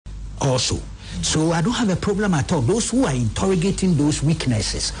also. So I don't have a problem at all. Those who are interrogating those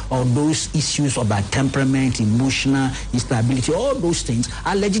weaknesses or those issues about temperament, emotional instability, all those things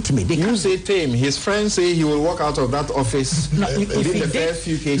are legitimate. You say tame. His friends say he will walk out of that office within the first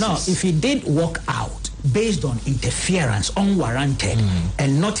few cases. No, if he did walk out based on interference, unwarranted,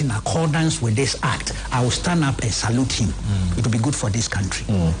 and not in accordance with this act, I will stand up and salute him. It will be good for this country.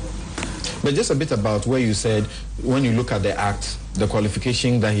 But just a bit about where you said, when you look at the act, the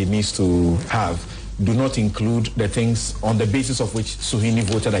qualification that he needs to have do not include the things on the basis of which Suhuyini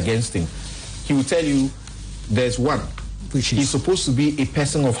voted against him. He will tell you there's one, which is he's supposed to be a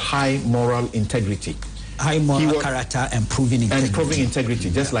person of high moral integrity. High moral character and proving integrity. And proving integrity,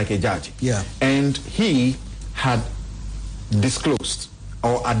 just like a judge. Yeah. And he had disclosed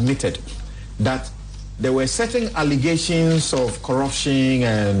or admitted that there were certain allegations of corruption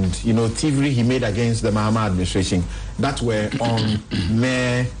and, thievery he made against the Mahama administration that were on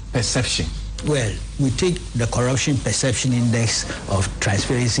mere perception. Well, we take the corruption perception index of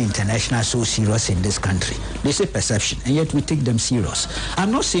Transparency International so serious in this country. They say perception, and yet we take them serious.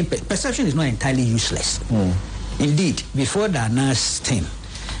 I'm not saying perception is not entirely useless. Indeed, before the Anas thing,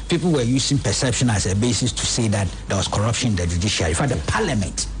 people were using perception as a basis to say that there was corruption in the judiciary. In fact, the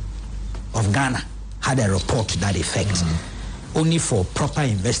Parliament of Ghana had a report to that effect, only for proper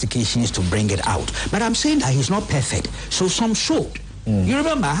investigations to bring it out. But I'm saying that he's not perfect, so some showed. You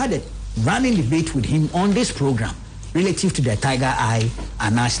remember, I had a running debate with him on this program relative to the Tiger Eye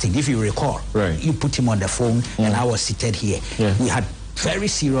Anas thing, if you recall. Right. You put him on the phone, and I was seated here. Yeah. We had very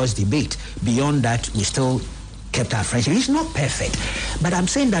serious debate. Beyond that, we still kept our friendship. He's not perfect, but I'm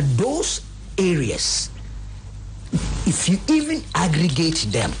saying that those areas, if you even aggregate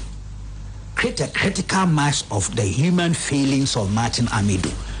them, create a critical mass of the human failings of Martin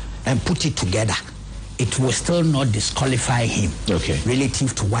Amidu and put it together, it will still not disqualify him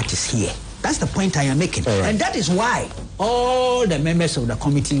relative to what is here. That's the point I am making. Right. And that is why all the members of the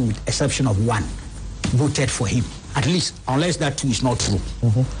committee, with exception of one, voted for him. At least, unless that too is not true.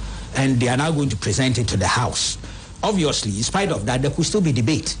 And they are now going to present it to the House. Obviously, in spite of that, there could still be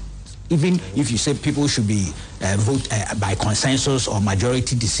debate. Even if you say people should be vote by consensus or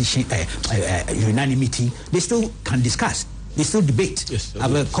majority decision, unanimity, they still can discuss. They still debate. Yes, I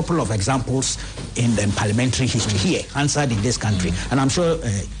have a couple of examples in the parliamentary history here, answered in this country. And I'm sure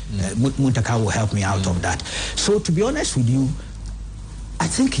Muntaka will help me out of that. So to be honest with you, I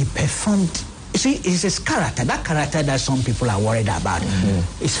think he performed. You see, it's his character. That character that some people are worried about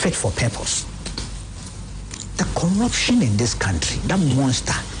is fit for purpose. The corruption in this country, that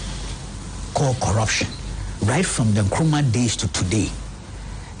monster called corruption, right from the Nkrumah days to today,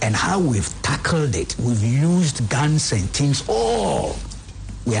 and how we've tackled it, we've used guns and things,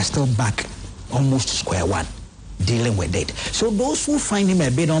 we are still back almost to square one, dealing with it. So those who find him a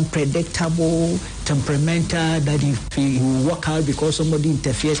bit unpredictable, temperamental, that he will walk out because somebody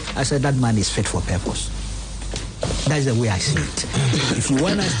interferes, I said that man is fit for purpose. That's the way I see it. If you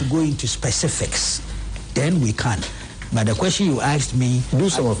want us to go into specifics, then we can. But the question you asked me... Do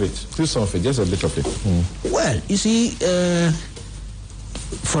some of it, just a bit of it. Well, you see,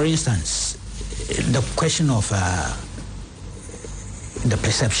 for instance, the question of the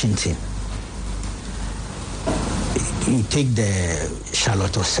perception thing. You take the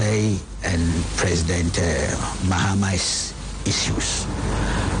Charlotte Osei and President Mahama's issues.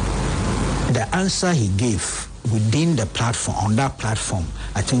 The answer he gave within the platform, on that platform,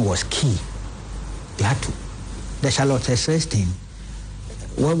 I think was key. He had to. The Charlotte Osei thing,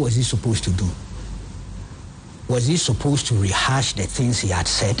 what was he supposed to do? Was he supposed to rehash the things he had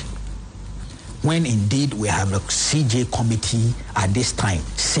said? When indeed we have a CJ committee at this time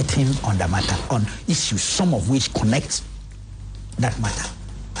sitting on the matter, on issues, some of which connect that matter.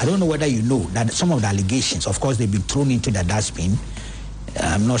 I don't know whether you know that some of the allegations, of course, they've been thrown into the dustbin.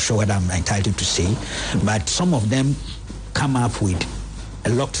 I'm not sure what I'm entitled to say, but some of them come up with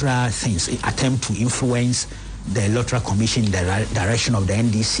electoral things, attempt to influence the Electoral Commission in the direction of the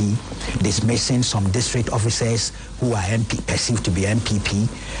NDC, dismissing some district officers who are perceived to be MPP,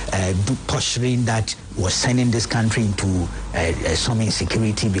 posturing that was sending this country into some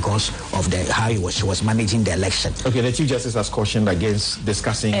insecurity because of how he was managing the election. Okay, the Chief Justice has cautioned against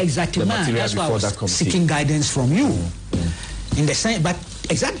discussing the material That's before why I was that committee. Seeking guidance from you. In the same, but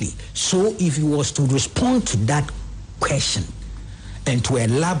exactly. So if he was to respond to that question and to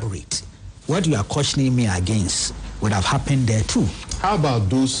elaborate, what you are cautioning me against would have happened there too. How about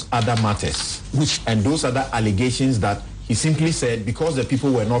those other matters? And those other allegations that he simply said because the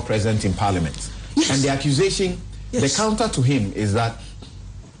people were not present in Parliament? Yes. And the accusation, the counter to him is that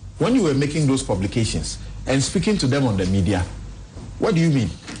when you were making those publications and speaking to them on the media, what do you mean?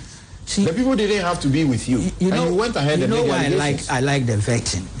 See, the people didn't have to be with you. You know, and you went ahead and made allegations. I like the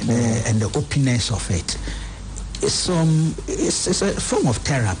vetting and the openness of it. It's a form of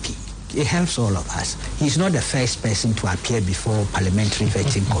therapy. It helps all of us. He's not the first person to appear before parliamentary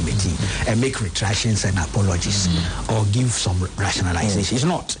vetting committee and make retractions and apologies or give some rationalization. It's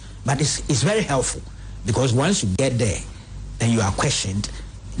not. But it's very helpful, because once you get there and you are questioned,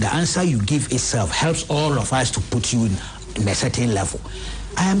 the answer you give itself helps all of us to put you in a certain level.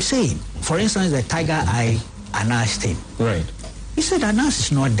 I am saying, for instance, the Tiger Eye Anas thing. Right. He said Anas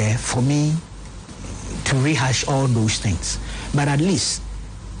is not there for me to rehash all those things. But at least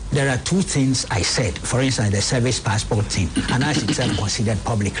there are two things I said. For instance, the service passport thing. Anas itself considered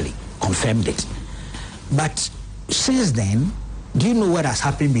publicly, confirmed it. But since then, do you know what has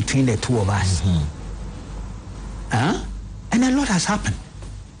happened between the two of us? And a lot has happened.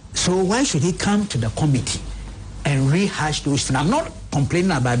 So why should he come to the committee and rehash those things? I'm not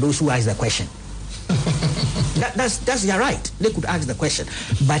complaining about those who ask the question. That's your right. They could ask the question.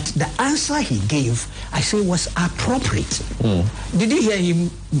 But the answer he gave, I say, was appropriate. Did you hear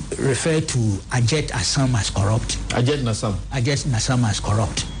him refer to Ajet Assam as corrupt? Ajet Nassam. Ajet Nassam as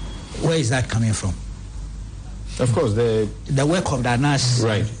corrupt. Where is that coming from? Of course, the work of the Anas.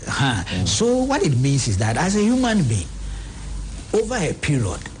 Right. So what it means is that as a human being, over a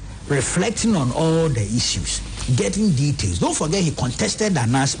period, reflecting on all the issues, getting details. Don't forget he contested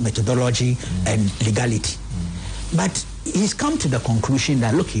Anas methodology and legality. But he's come to the conclusion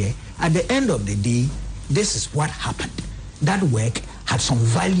that, look here, at the end of the day, this is what happened. That work had some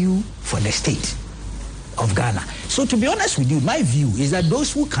value for the state of Ghana. So to be honest with you, my view is that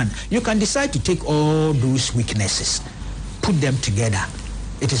those who you can decide to take all those weaknesses, put them together.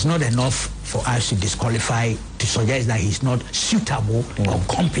 It is not enough for us to disqualify, to suggest that he's not suitable or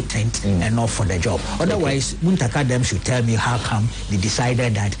competent enough for the job. Otherwise, Muntaka them should tell me how come they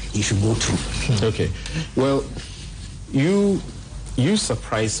decided that he should go through. Okay. Well, you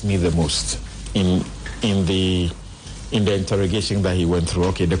surprised me the most in the interrogation that he went through.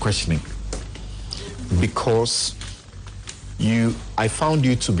 Okay, the questioning. Because I found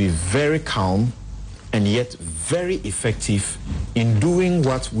you to be very calm and yet very effective in doing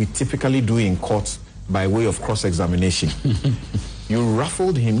what we typically do in court by way of cross-examination. You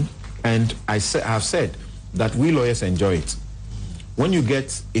ruffled him, and I have said that we lawyers enjoy it. When you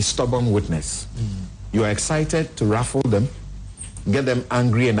get a stubborn witness, you are excited to ruffle them, get them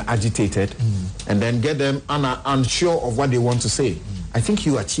angry and agitated, and then get them unsure of what they want to say. I think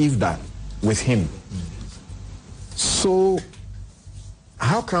you achieved that with him. So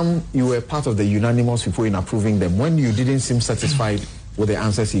how come you were part of the unanimous people in approving them when you didn't seem satisfied with the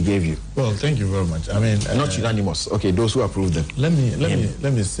answers he gave you? Well, thank you very much. I mean, not unanimous. Okay, those who approved them. Let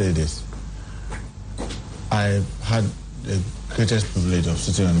me say this. I had the greatest privilege of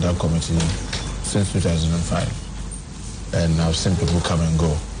sitting on that committee since 2005, and I've seen people come and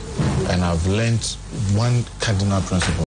go, and I've learned one cardinal principle.